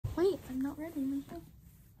I'm not ready, Michael.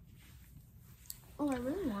 Oh, I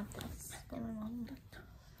really want this. But my mom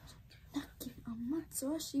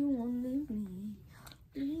so she won't leave me.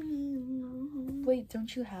 Leave me alone. Wait,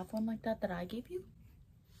 don't you have one like that I gave you?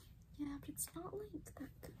 Yeah, but it's not like that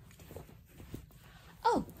good.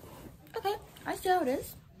 Oh, okay. I see how it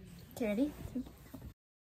is. Okay, ready?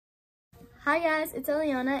 Hi guys, it's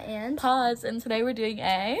Eliana and Pause, and today we're doing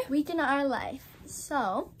a week in our life.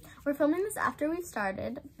 So, we're filming this after we've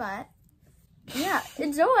started, but yeah,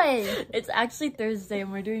 enjoy! It's actually Thursday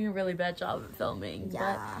and we're doing a really bad job at filming.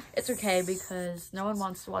 Yeah. But it's okay because no one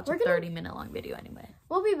wants to watch a 30-minute long video anyway.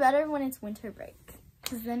 We'll be better when it's winter break.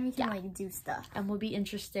 Because then we can like do stuff. And we'll be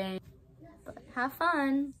interesting. But have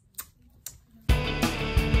fun!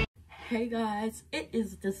 Hey guys, it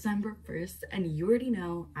is December 1st and you already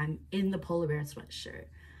know I'm in the polar bear sweatshirt.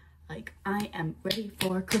 Like, I am ready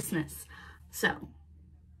for Christmas. So,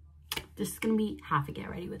 this is gonna be half a get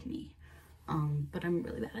ready with me. But I'm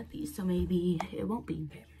really bad at these, so maybe it won't be.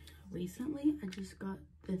 Recently, I just got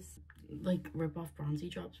this, like, rip-off bronzy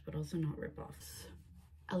drops, but also not rip-offs.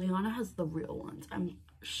 Eliana has the real ones. I'm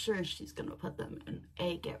sure she's gonna put them in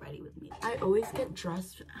a get ready with me. I always get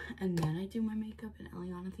dressed and then I do my makeup, and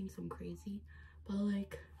Eliana thinks I'm crazy. But,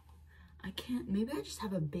 like, I can't, maybe I just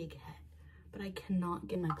have a big head, but I cannot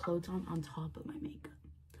get my clothes on top of my makeup.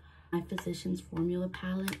 My Physicians Formula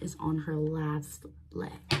palette is on her last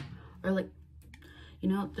leg. Or, like, you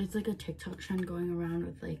know, there's like a TikTok trend going around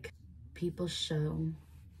with like people show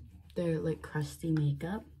their like crusty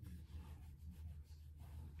makeup.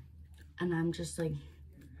 And I'm just like,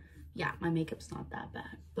 yeah, my makeup's not that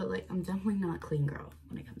bad. But like, I'm definitely not a clean girl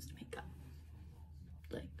when it comes to makeup.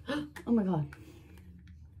 Like, oh my God.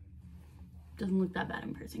 Doesn't look that bad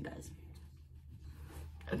in person, guys.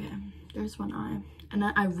 Okay, there's one eye. And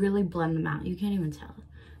I really blend them out. You can't even tell.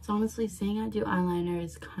 So honestly, saying I do eyeliner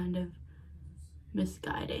is kind of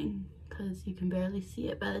misguiding because you can barely see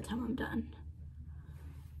it by the time I'm done.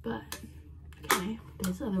 But okay,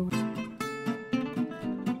 there's the other one.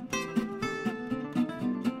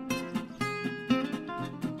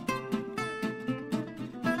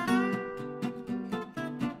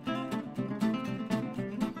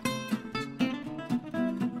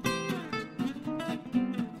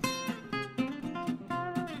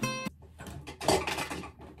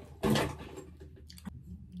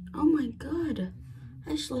 Oh my God,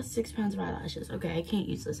 I just lost 6 pounds of eyelashes. Okay, I can't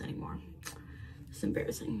use this anymore. It's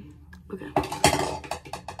embarrassing. Okay.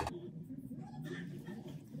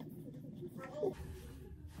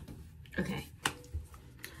 Okay.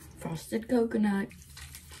 Frosted coconut.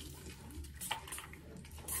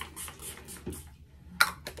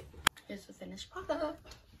 Here's the finished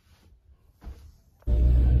product. So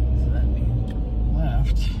that means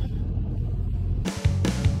left.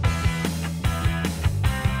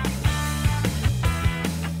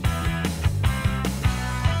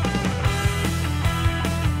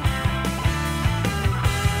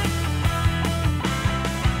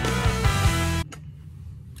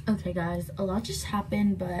 Okay guys, a lot just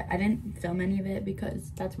happened, but I didn't film any of it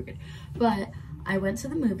because that's weird. But I went to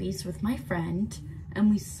the movies with my friend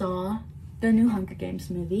and we saw the new Hunger Games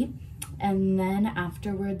movie. And then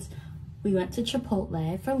afterwards, we went to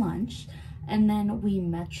Chipotle for lunch. And then we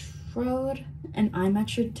metroed, and I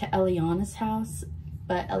metroed to Eliana's house,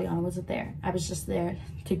 but Eliana wasn't there. I was just there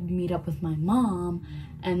to meet up with my mom.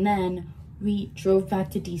 And then we drove back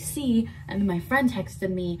to DC, and then my friend texted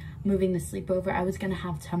me moving the sleepover I was gonna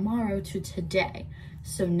have tomorrow to today.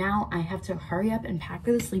 So now I have to hurry up and pack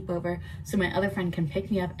for the sleepover so my other friend can pick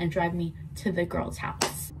me up and drive me to the girl's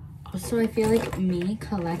house. Also, I feel like me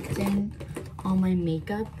collecting all my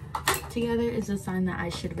makeup together is a sign that I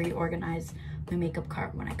should reorganize my makeup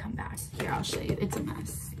cart when I come back. Here, I'll show you. It's a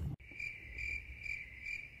mess.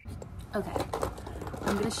 Okay,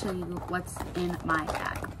 I'm gonna show you what's in my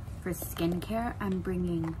bag. For skincare, I'm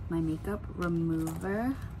bringing my makeup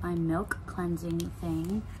remover, my milk cleansing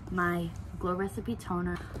thing, my Glow Recipe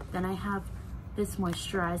toner. Then I have this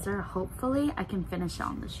moisturizer. Hopefully, I can finish it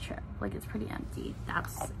on this trip. Like, it's pretty empty.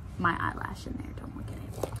 That's my eyelash in there. Don't look at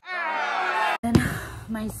it. Then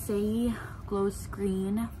my Say Glow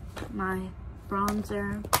Screen, my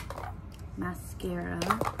bronzer, mascara.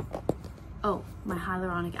 Oh, my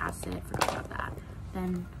hyaluronic acid. I forgot about that.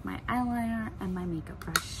 Then my eyeliner and my makeup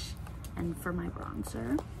brush. And for my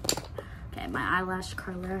bronzer, okay, my eyelash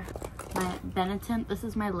curler, my Benetint, this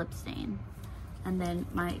is my lip stain, and then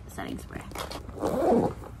my setting spray.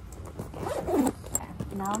 Okay,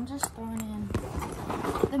 now I'm just throwing in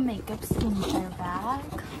the makeup skincare bag,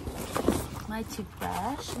 my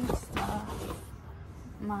toothbrush and stuff,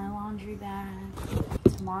 my laundry bag,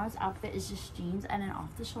 tomorrow's outfit is just jeans and an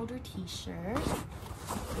off-the-shoulder t-shirt.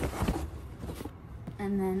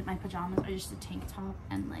 And then my pajamas are just a tank top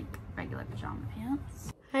and like regular pajama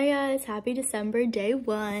pants. Hi guys, happy December, day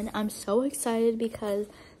 1. I'm so excited because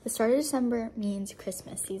the start of December means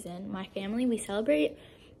Christmas season. My family, we celebrate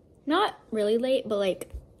not really late, but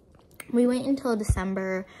like we wait until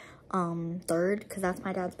December 3rd because that's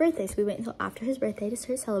my dad's birthday. So we wait until after his birthday to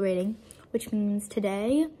start celebrating, which means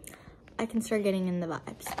today I can start getting in the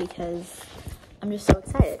vibes because I'm just so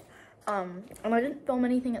excited. And I didn't film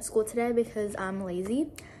anything at school today because I'm lazy.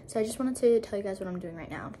 So I just wanted to tell you guys what I'm doing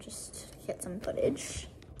right now, just get some footage.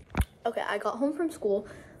 Okay, I got home from school,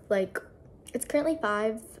 like, it's currently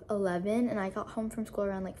 5:11 and I got home from school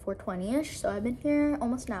around like 4:20ish. So I've been here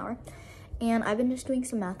almost an hour and I've been just doing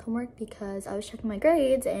some math homework because I was checking my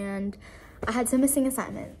grades and I had some missing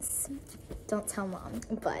assignments. Don't tell mom,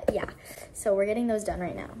 but yeah. So we're getting those done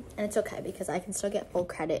right now and it's okay because I can still get full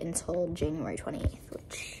credit until January 28th,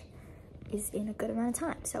 which is in a good amount of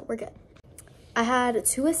time, so we're good. I had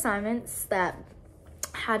 2 assignments that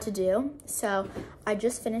I had to do, so I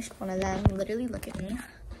just finished one of them. Literally, look at me,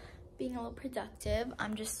 being a little productive.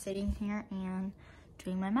 I'm just sitting here and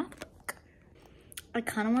doing my math book. I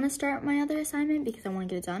kind of want to start my other assignment because I want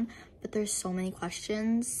to get it done, but there's so many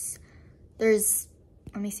questions.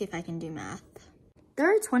 Let me see if I can do math.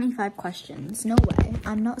 There are 25 questions. No way.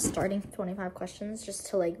 I'm not starting 25 questions just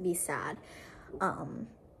to like be sad.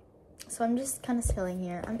 So I'm just kind of chilling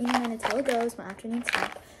here. I'm eating my Nutella Goes, my afternoon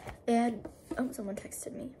snack, and oh, someone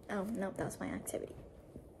texted me. Oh, no, that was my activity.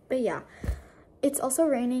 But yeah, it's also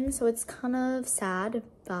raining, so it's kind of sad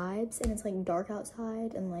vibes, and it's like dark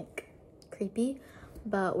outside and like creepy,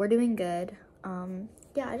 but we're doing good.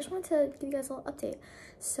 Yeah, I just wanted to give you guys a little update.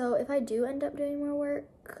 So if I do end up doing more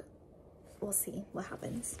work, we'll see what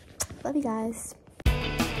happens. Love you guys.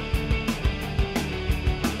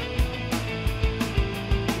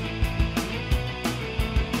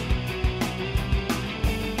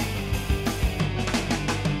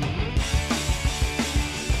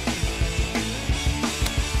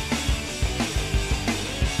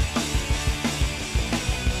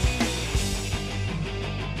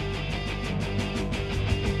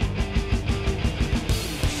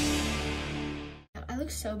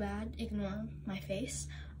 So bad, ignore my face.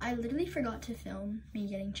 I literally forgot to film me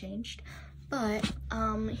getting changed, but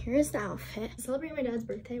here's the outfit. To celebrate my dad's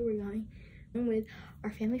birthday, we're going with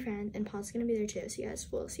our family friend, and Paul's gonna be there too, so you guys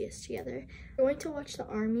will see us together. We're going to watch the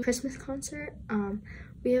Army Christmas concert.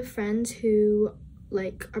 We have friends who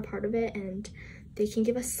like are part of it and they can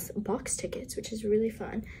give us box tickets, which is really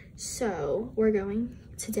fun. So we're going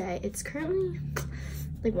today. It's currently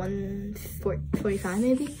like 1:45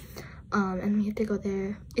 maybe. And we have to go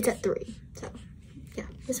there. It's at 3, so yeah,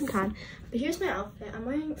 there's some time. But here's my outfit. I'm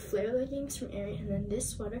wearing flare leggings from Aerie, and then this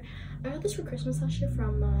sweater. I got this for Christmas last year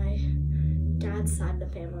from my dad's side of the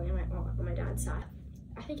family, and on my dad's side.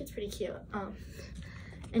 I think it's pretty cute.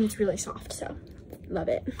 And it's really soft, so love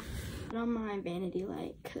it. Put on my vanity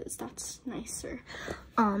light because that's nicer.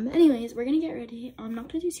 Anyways, we're gonna get ready. I'm not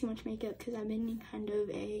gonna do too much makeup because I've been in kind of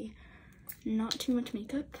a not too much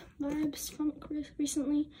makeup vibes from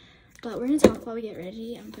recently. But we're gonna talk while we get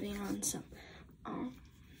ready. I'm putting on some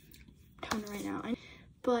toner right now.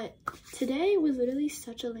 But today was literally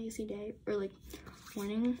such a lazy day, or like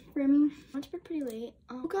morning for me. I went to bed pretty late.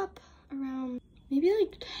 I woke up around maybe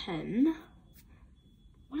like 10.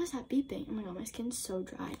 What is that beeping? Oh my god, my skin's so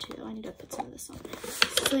dry too. I need to put some of this on.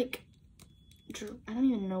 It's like, I don't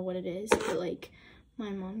even know what it is, but like my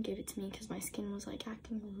mom gave it to me because my skin was like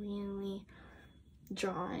acting really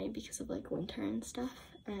dry because of like winter and stuff,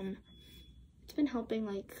 and it's been helping.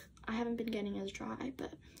 Like I haven't been getting as dry,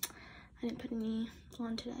 but I didn't put any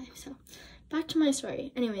on today. So back to my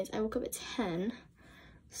story. Anyways, I woke up at 10,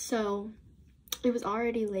 so it was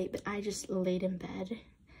already late, but I just laid in bed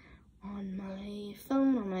on my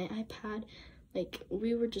phone, on my iPad. Like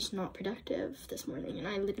we were just not productive this morning, and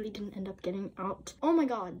I literally didn't end up getting out. Oh my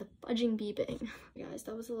god, the fudging beeping. Guys,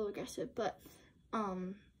 that was a little aggressive, but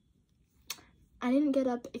I didn't get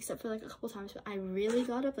up except for like a couple times, but I really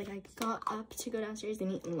got up. Like I got up to go downstairs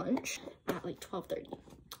and eat lunch at like 12:30.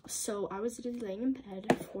 So I was literally laying in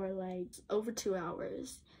bed for like over 2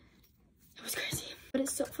 hours. It was crazy, but it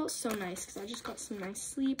still felt so nice because I just got some nice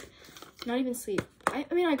sleep. Not even sleep. I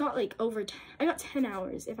mean, I got like I got 10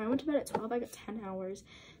 hours. If I went to bed at 12, I got 10 hours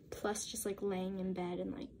plus just like laying in bed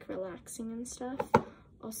and like relaxing and stuff.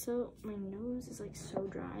 Also, my nose is like so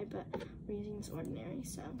dry, but we're using this Ordinary,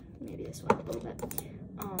 so maybe this will help a little bit.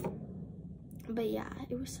 But yeah,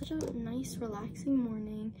 it was such a nice, relaxing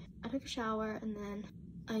morning. I took a shower and then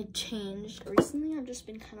I changed. Recently, I've just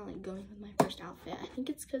been kind of like going with my first outfit. I think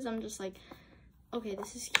it's because I'm just like, okay,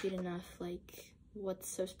 this is cute enough. Like, what's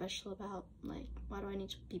so special about, like, why do I need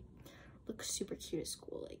to look super cute at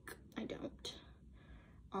school? Like, I don't.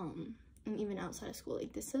 And even outside of school,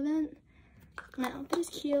 like this event, my outfit is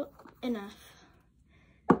cute enough.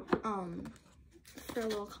 For a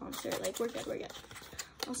little concert, like we're good.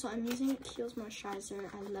 Also, I'm using Kiehl's moisturizer.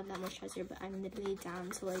 I love that moisturizer, but I'm literally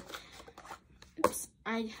down to like, oops,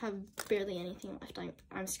 I have barely anything left.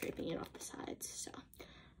 I'm scraping it off the sides, so.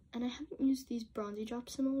 And I haven't used these bronzy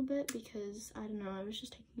drops in a little bit because, I don't know, I was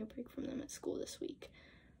just taking a break from them at school this week.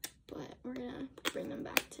 But we're gonna bring them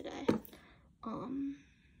back today.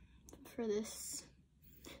 For this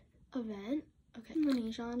event. Okay,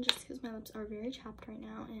 Laneige on just because my lips are very chapped right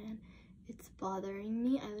now and it's bothering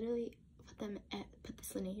me. I literally put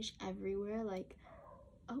this Laneige everywhere, like,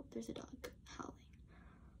 oh, there's a dog howling,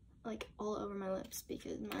 like all over my lips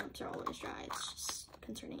because my lips are always dry. It's just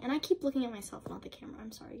concerning, and I keep looking at myself, not the camera.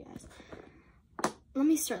 I'm sorry, guys. Let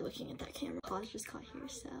me start looking at that camera. Pause just got here,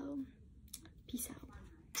 so peace out.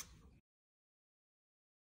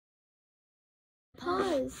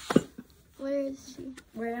 Pause. Where is she?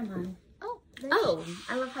 Where am I? Oh,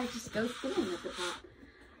 I love how I just go spinning at the top.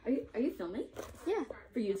 Are you filming? yeah.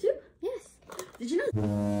 For YouTube? Yes. Did you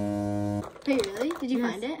know? Wait, really? Did you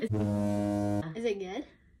Yes, find it? Is it good?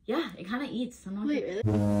 Yeah, it kind of eats. I'm not Wait, really?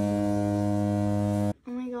 Oh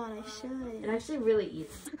my god, I should. It actually really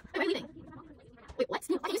eats. Wait, what are you eating? Wait, what?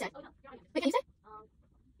 What can you say? Wait, can you say?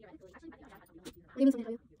 What do you mean something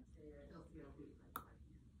to you?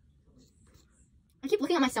 I keep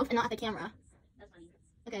looking at myself and not at the camera. That's funny.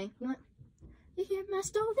 Okay, you know what? You hear my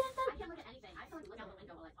stove in I can't look at anything. I can look out the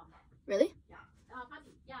window while I talk. Really? Yeah.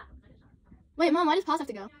 Probably, yeah. Wait, Mom, why does pause have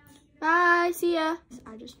to go? Bye, see ya.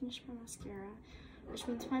 I just finished my mascara, which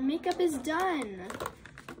means my makeup is done.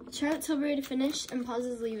 Charlotte told Brie to finish and Pause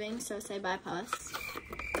is leaving, so say bye, Pause.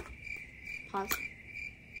 Pause.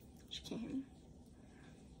 She can't hear me.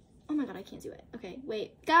 Oh my god, I can't do it. Okay,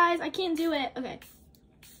 wait. Guys, I can't do it. Okay.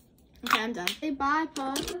 Okay, I'm done. Say bye,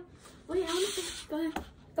 Pause. Wait, I want to say bye.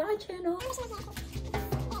 Bye, channel.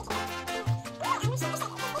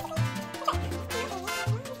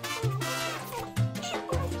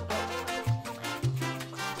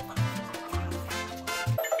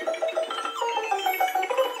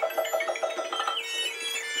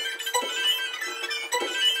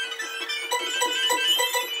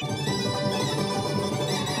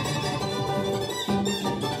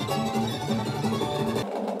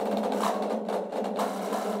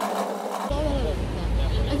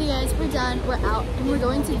 Okay guys, we're done. We're out and we're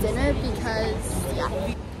going to dinner because,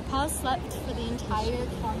 yeah. Pause slept for the entire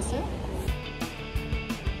concert.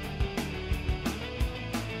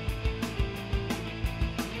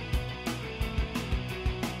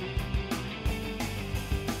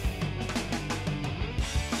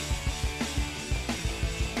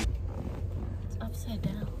 It's upside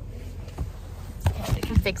down. Okay, we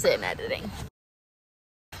can fix it in editing.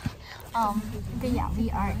 But yeah, we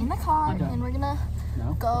are in the car and we're gonna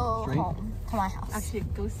go home to my house. Actually,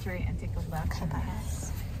 go straight and take a left. Okay, bye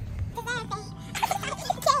guys.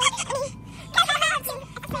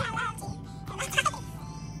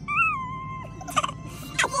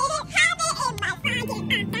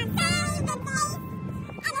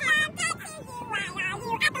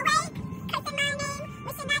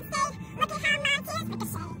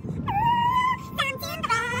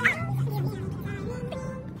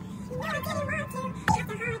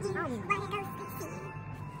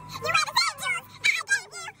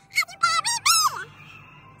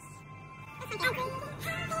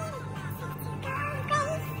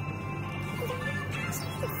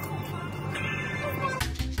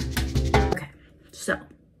 Okay, so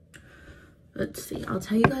let's see. I'll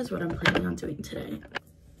tell you guys what I'm planning on doing today.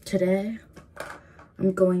 Today,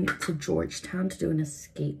 I'm going to Georgetown to do an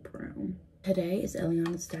escape room. Today is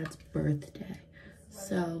Eliana's dad's birthday,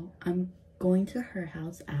 so I'm going to her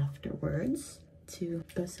house afterwards to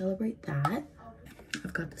go celebrate that.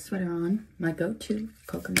 I've got the sweater on, my go-to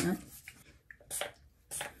coconut.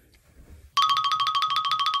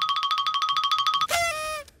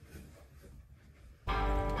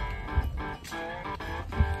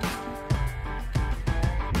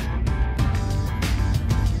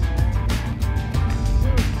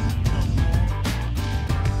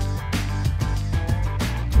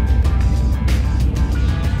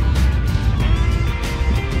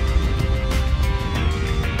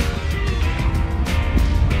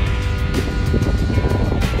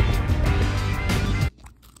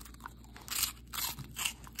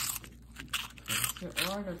 Your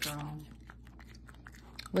order, girl.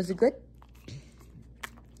 Was it good?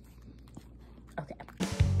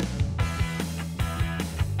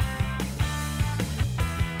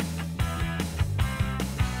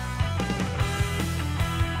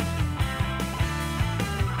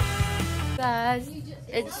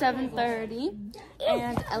 It's 7:30,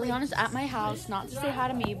 and Eliana's at my house, not to say hi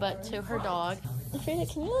to me, but to her dog. Frida,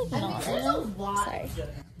 can you like not right now? Sorry.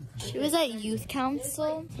 She was at youth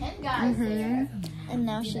council, and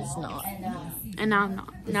now she's not. And now I'm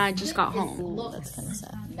not. Now I just got home. That's kind of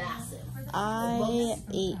sad. I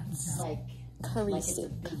ate curry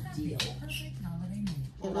soup.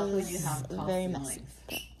 It was very messy.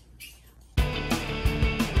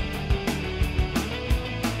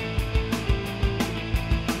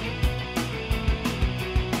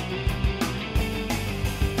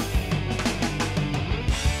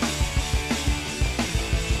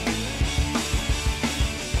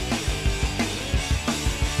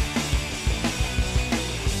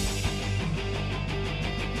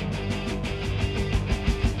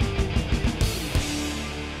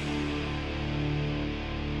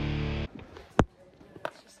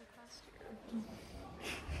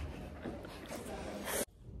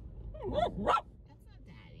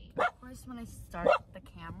 Of course, when I start the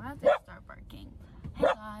camera, they start barking. Hey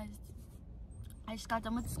guys, I just got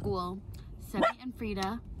done with school. Sebby and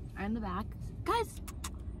Frida are in the back. Guys,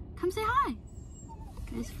 come say hi.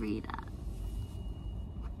 There's Frida.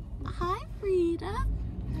 Hi, Frida.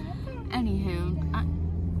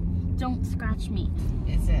 Anywho, don't scratch me.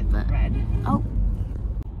 Is it red? Oh.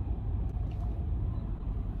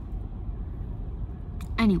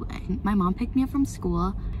 Anyway, my mom picked me up from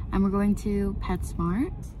school and we're going to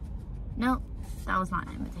PetSmart. No, that was not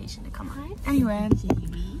an invitation to come on. Anyway,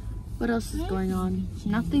 what else is going on?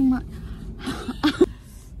 Nothing much.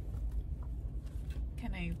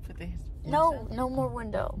 Can I put this? No more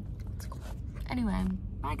window. Anyway,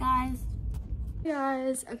 bye guys. Hey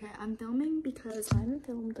guys, okay, I'm filming because I haven't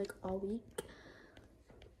filmed like all week.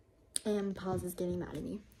 And Paz is getting mad at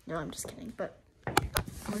me. No, I'm just kidding, but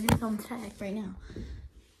we're gonna film today, right now.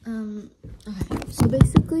 Okay, so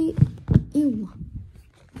basically, ew.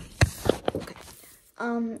 Okay,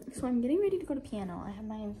 so I'm getting ready to go to piano. I have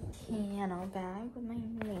my piano bag with my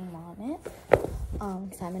name on it,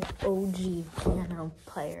 because I'm an OG piano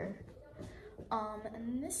player.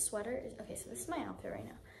 And this sweater is, okay, so this is my outfit right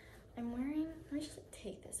now. I'm wearing, let me just like,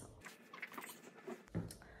 take this off.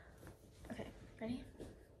 Okay, ready?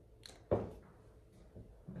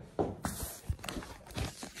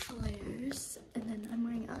 Layers, and then I'm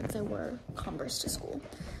wearing Uggs. I wore Converse to school.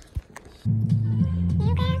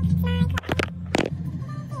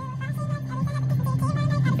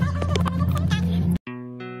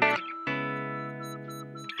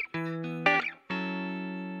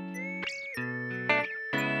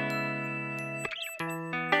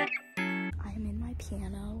 I'm in my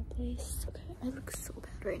piano place. Okay, I look so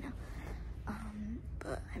bad right now.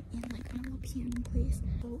 But I'm in like a little piano place.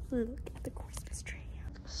 Oh, look at the Christmas tree.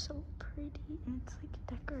 It's so pretty and it's like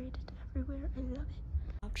decorated everywhere. I love it.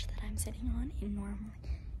 The couch that I'm sitting on in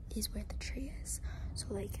normally is where the tree is. So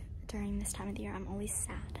like during this time of the year, I'm always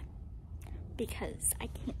sad because I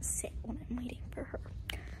can't sit when I'm waiting for her.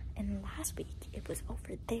 And last week it was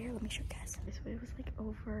over there. Let me show you guys. This way it was like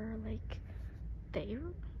over like there,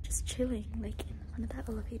 just chilling like in one of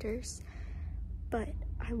the elevators. But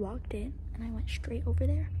I walked in and I went straight over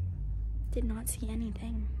there. Did not see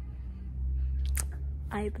anything.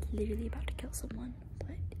 I was literally about to kill someone,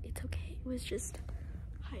 but it's okay. It was just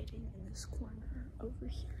hiding in this corner over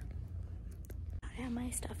here. I have my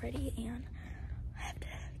stuff ready and I have to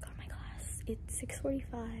go to my class. It's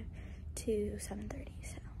 6:45 to 7:30,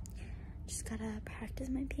 so just gotta practice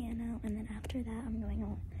my piano, and then after that I'm going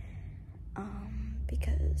home.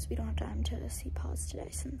 Because we don't have time to see Pause today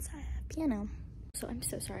since I have piano. So I'm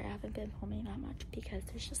so sorry I haven't been filming that much because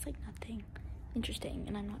there's just like nothing interesting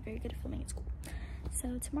and I'm not very good at filming at school.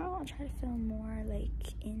 So tomorrow I'll try to film more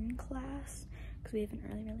like in class because we have an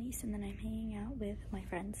early release, and then I'm hanging out with my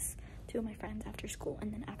friends, 2 of my friends after school,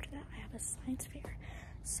 and then after that I have a science fair.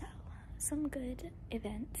 So some good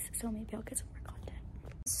events, so maybe I'll get some more content.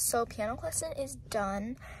 So piano lesson is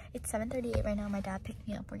done. It's 7:38 right now. My dad picked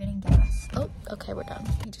me up. We're getting gas. Oh, okay, we're done.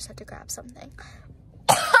 He just had to grab something.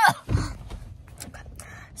 Okay.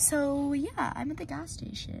 So yeah, I'm at the gas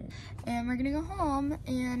station and we're gonna go home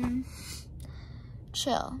and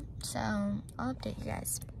chill. So I'll update you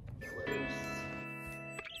guys.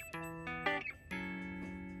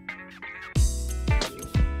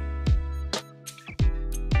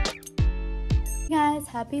 Hey guys,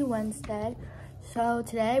 happy Wednesday. So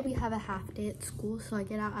today we have a half day at school, so I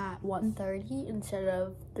get out at 1:30 instead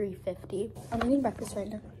of 3:50. I'm eating breakfast right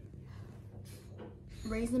now.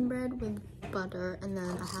 Raisin bread with butter, and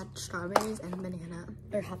then I had strawberries and banana,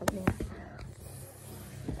 or half a banana.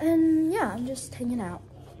 And yeah, I'm just hanging out.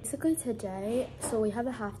 Basically today, so we have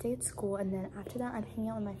a half day at school, and then after that I'm hanging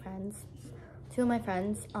out with my friends two of my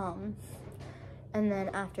friends. And then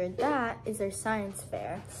after that is their science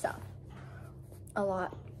fair. So a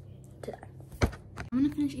lot today. I'm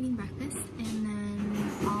gonna finish eating breakfast and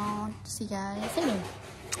then I'll see you guys later.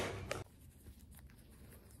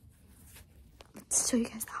 Let's show you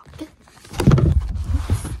guys the outfit.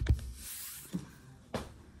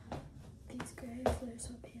 These gray flare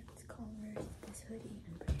sweatpants, Converse, this hoodie,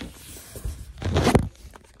 and braids.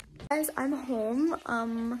 Guys, I'm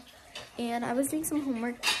home. And I was doing some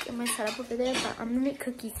homework in my setup over there, but I'm gonna make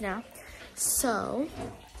cookies now. So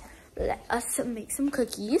let us make some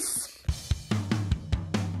cookies.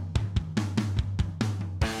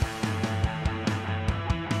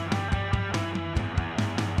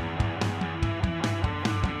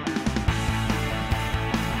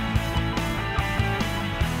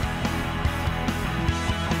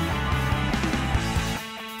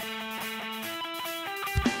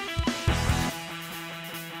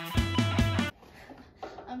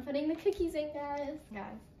 I'm putting the cookies in, guys.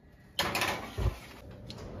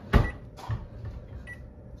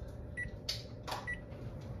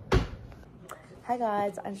 Hi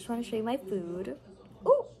guys, I just want to show you my food.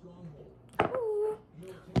 Ooh. Ooh.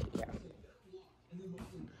 Yeah.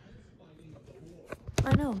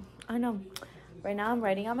 I know. Right now I'm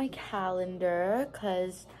writing on my calendar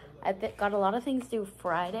because I've got a lot of things to do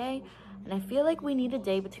Friday, and I feel like we need a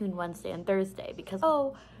day between Wednesday and Thursday because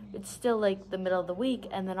it's still like the middle of the week,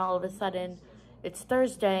 and then all of a sudden it's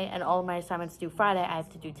Thursday and all of my assignments due Friday I have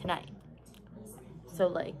to do tonight. So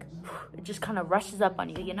like it just kind of rushes up on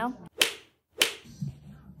you, you know?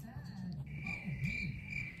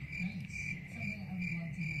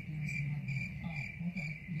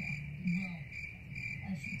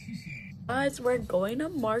 Guys, we're going to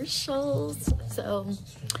Marshall's. So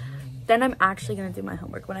then I'm actually gonna do my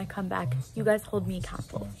homework when I come back. You guys hold me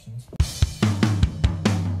accountable.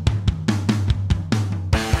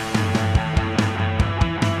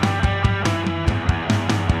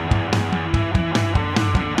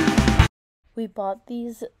 We bought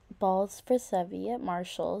these balls for Sevi at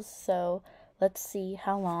Marshall's, so let's see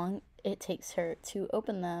how long it takes her to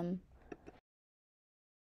open them.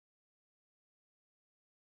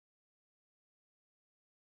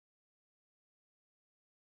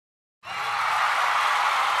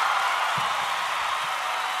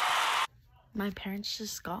 My parents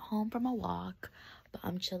just got home from a walk, but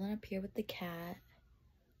I'm chilling up here with the cat.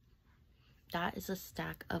 That is a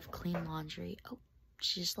stack of clean laundry. Oh,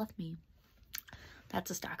 she just left me.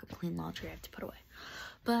 That's a stack of clean laundry I have to put away.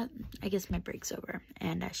 But I guess my break's over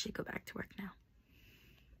and I should go back to work now.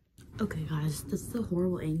 Okay guys, this is a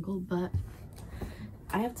horrible angle, but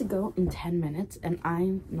I have to go in 10 minutes and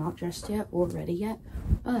I'm not dressed yet or ready yet,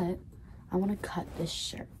 but I want to cut this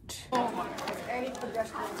shirt.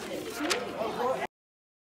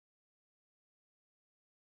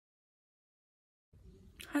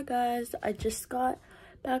 Hi guys, I just got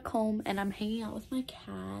back home and I'm hanging out with my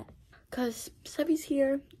cat because Sevi's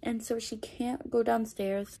here and so she can't go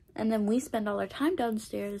downstairs, and then we spend all our time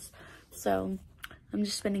downstairs, so I'm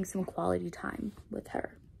just spending some quality time with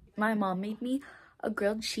her. My mom made me a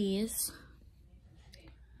grilled cheese.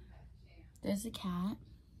 There's a cat.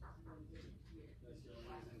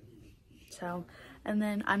 So, and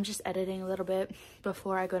then I'm just editing a little bit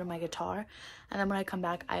before I go to my guitar, and then when I come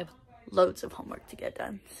back I have loads of homework to get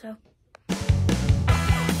done. So